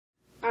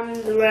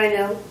I'm the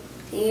Rhino,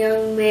 the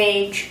young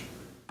mage.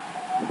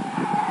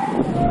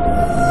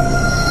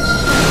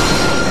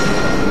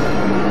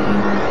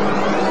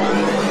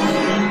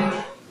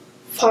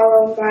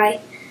 Follow my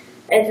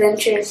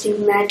adventures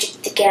in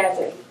Magic the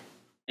Gathering.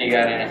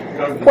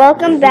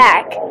 Welcome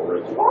back.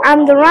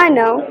 I'm the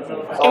Rhino,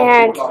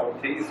 and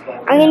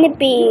I'm going to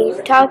be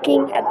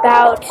talking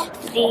about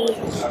the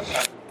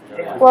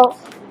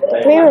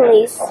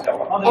pre-release,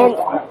 and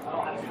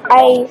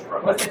I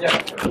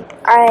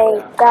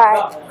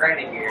got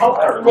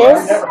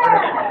this,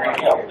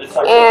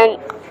 and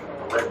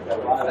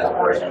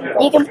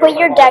you can put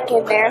your deck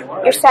in there,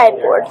 your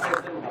sideboard,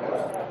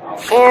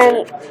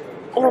 and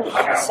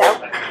so.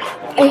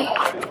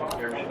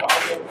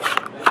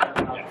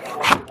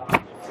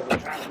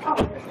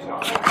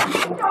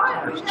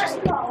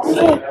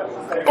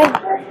 And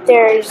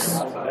there's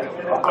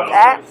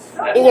that.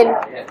 You can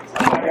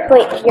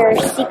put your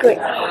secret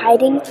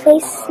hiding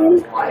place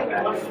in.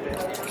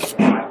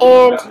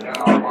 And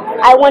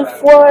I won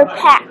 4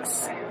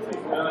 packs.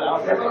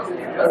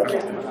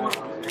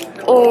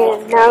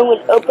 And now I'm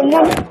going to open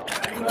them.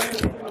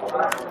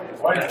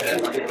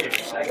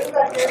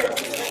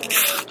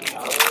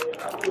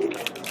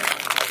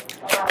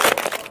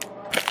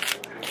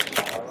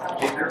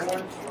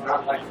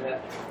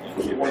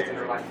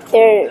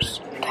 There's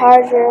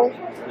Charger.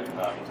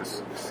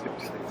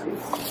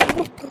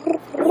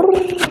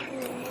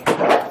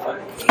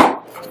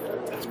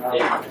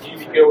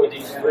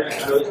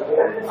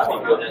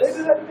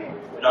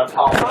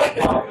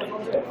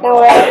 Now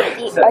we're at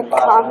the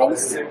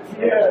uncommons,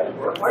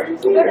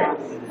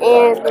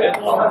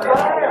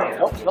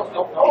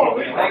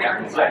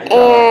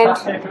 and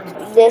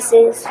this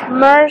is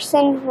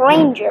Merson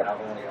Ranger.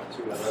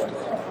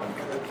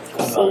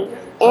 See,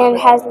 and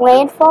has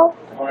landfall.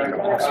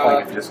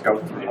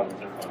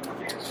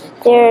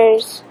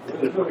 There's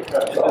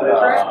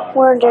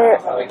Wonder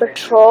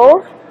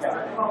Patrol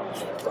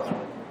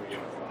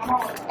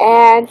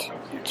and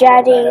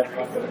Jetty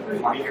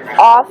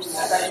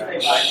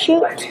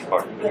Offshoot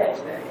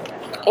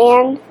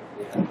and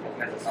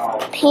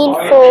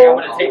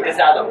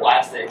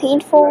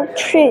Painful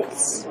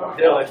Truths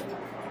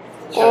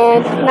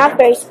and not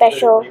very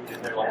special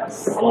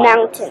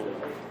Mountain.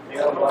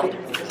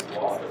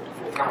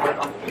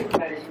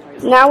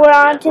 Now we're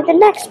on to the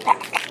next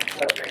pack.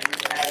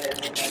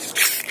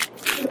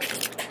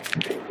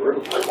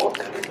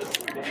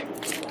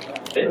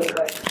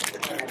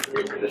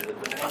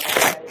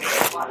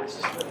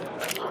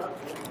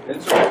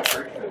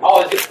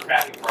 Oh, it's just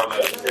cracking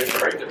promos. There's a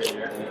break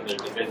here, and then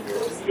there's a vendor.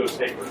 Just go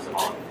take for some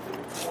on.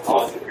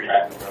 Oh, it's a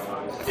cracking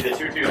promos. See, the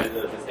 2-2 is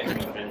the same thing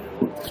with vendor.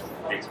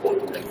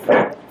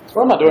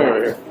 What am I doing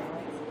over here?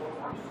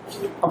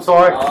 I'm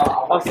sorry.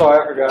 I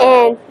forgot.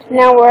 And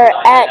now we're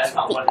at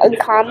the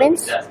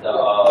uncommons.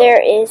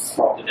 There is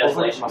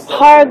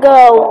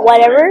Cargo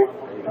whatever.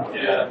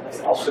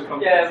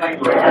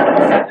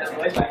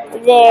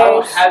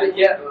 There's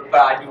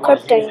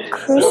Krypton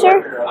Cruiser.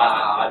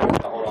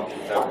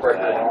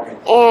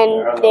 And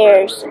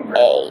there's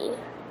a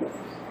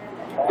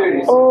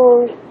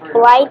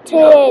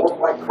Blighted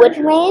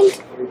Woodland.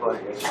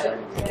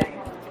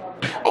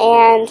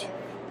 And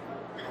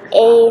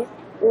a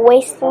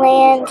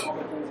Wasteland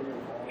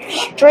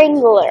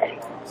Strangler.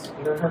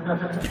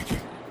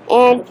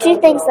 And 2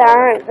 things that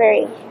aren't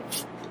very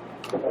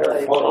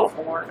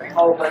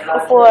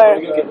for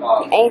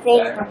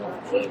anything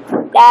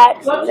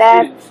that's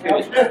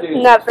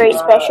not very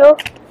special.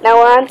 Now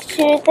we're on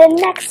to the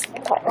next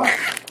part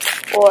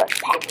or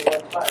pack.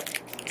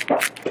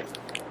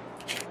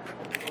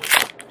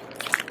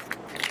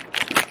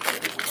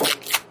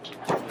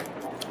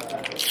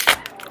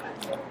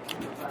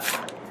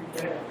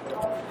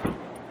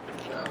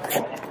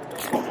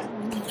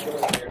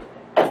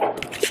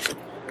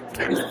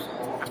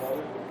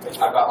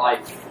 I've got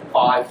like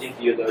 5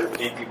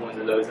 empty ones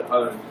of those at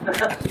home.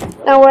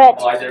 Now we're at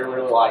the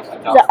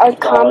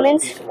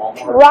uncommons.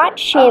 Rot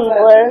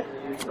Shambler.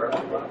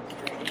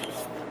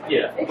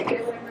 Yeah.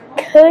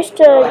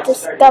 Coastal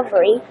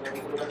Discovery.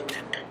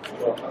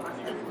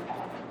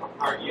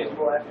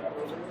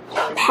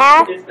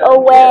 Path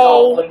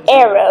Away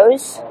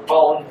Arrows.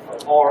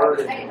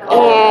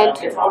 And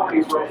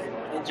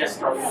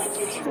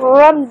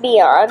From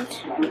Beyond.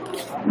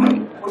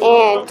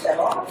 And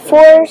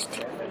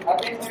Forest.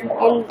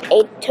 And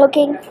a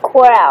Token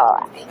Core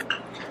Ally.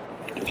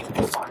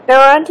 Now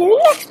on to the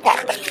next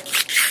pack.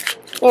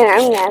 And I'm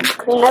going to have to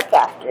clean up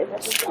after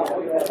this.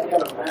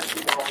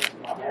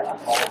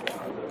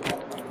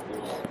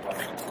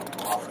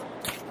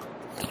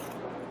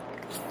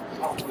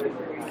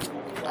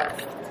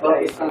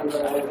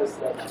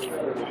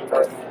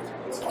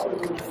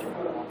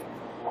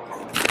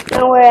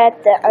 Now we're at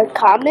the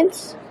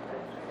uncommons.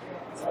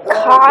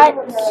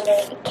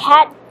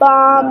 Cat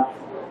Bomb.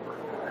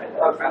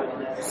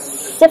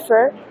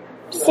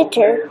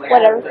 Sitter,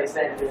 whatever,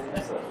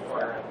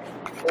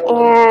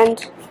 and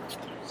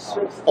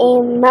a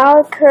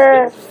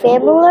Malker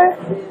Family,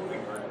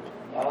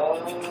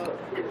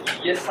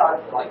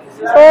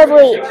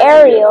 Horribly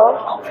Aerial,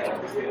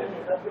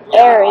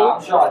 Airy,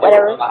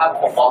 whatever,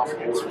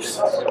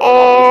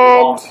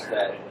 and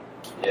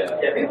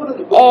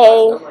a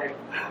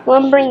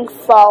Lumbering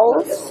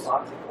Falls,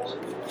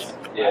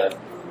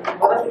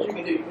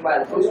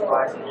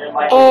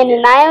 and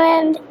an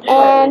island,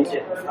 and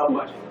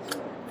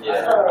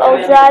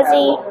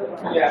Eldrazi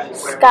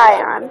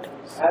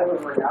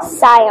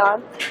Scion.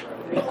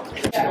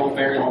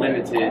 Very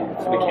limited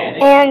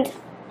mechanics. And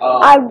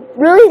I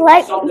really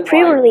like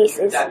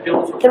pre-releases.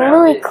 They're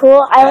really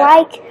cool. I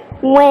like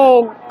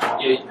when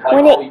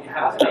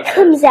it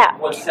comes out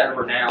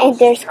and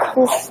there's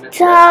cool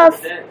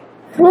stuff,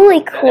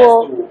 really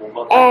cool.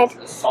 And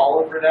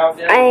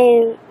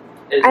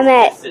I'm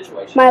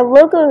at my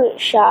local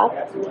shop,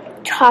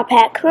 Top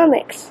Hat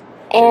Comics,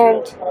 and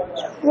it's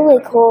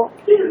really cool.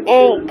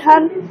 And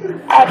come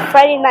at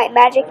Friday Night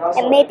Magic,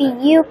 and maybe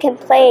you can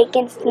play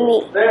against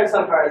me.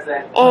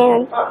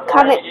 And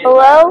comment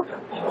below,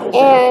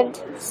 and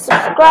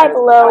subscribe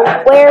below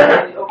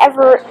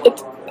wherever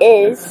it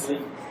is.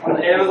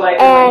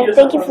 And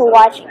thank you for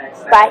watching.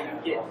 Bye.